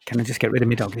Can I just get rid of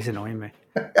my dog? He's annoying me.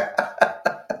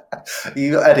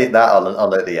 You edit that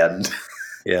on at the end.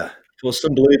 Yeah. Put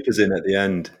some bloopers in at the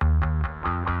end.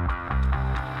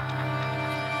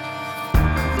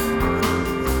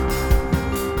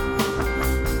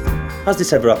 Has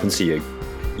this ever happened to you?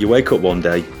 You wake up one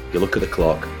day, you look at the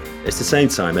clock, it's the same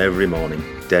time every morning,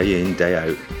 day in, day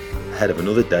out, ahead of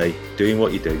another day, doing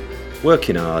what you do,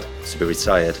 working hard to be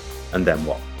retired, and then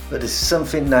what? But there's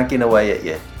something nagging away at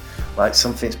you, like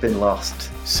something's been lost,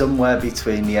 somewhere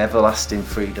between the everlasting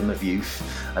freedom of youth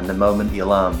and the moment the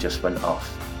alarm just went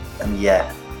off. And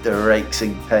yeah, the aches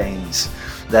and pains,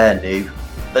 they're new,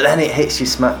 but then it hits you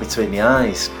smack between the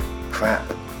eyes. Crap,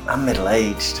 I'm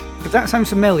middle-aged. If that sounds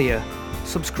familiar,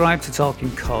 subscribe to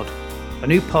Talking Cod, a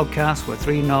new podcast where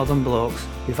three northern blokes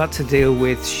who've had to deal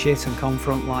with shit and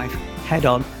confront life head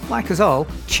on, like us all,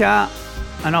 chat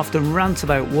and often rant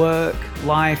about work,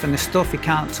 life and the stuff you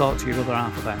can't talk to your other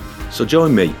half about. So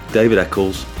join me, David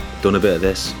Eccles. I've done a bit of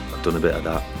this, I've done a bit of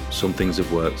that. Some things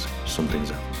have worked, some things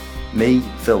haven't. Me,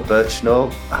 Phil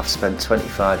Birchnall, I've spent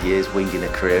 25 years winging a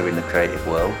career in the creative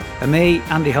world. And me,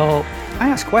 Andy Hall, I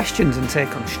ask questions and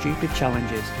take on stupid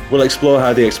challenges. We'll explore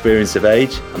how the experience of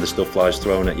age and the stuff life's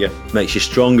thrown at you makes you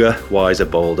stronger, wiser,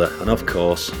 bolder, and of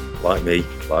course, like me,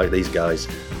 like these guys,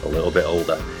 a little bit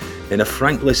older, in a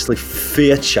franklessly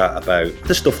fair chat about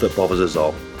the stuff that bothers us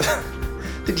all.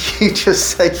 Did you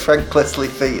just say franklessly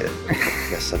fair?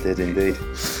 Yes, I did indeed.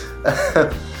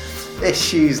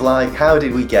 Issues like, how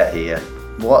did we get here?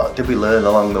 What did we learn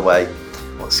along the way?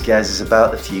 What scares us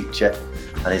about the future?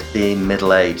 And is being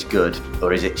middle-aged good,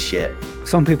 or is it shit?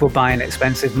 Some people buy an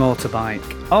expensive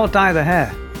motorbike or dye their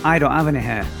hair. I don't have any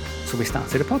hair, so we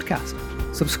started a podcast.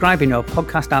 Subscribe in your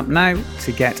podcast app now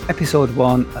to get episode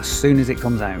 1 as soon as it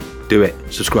comes out. Do it.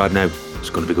 Subscribe now. It's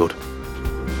going to be good.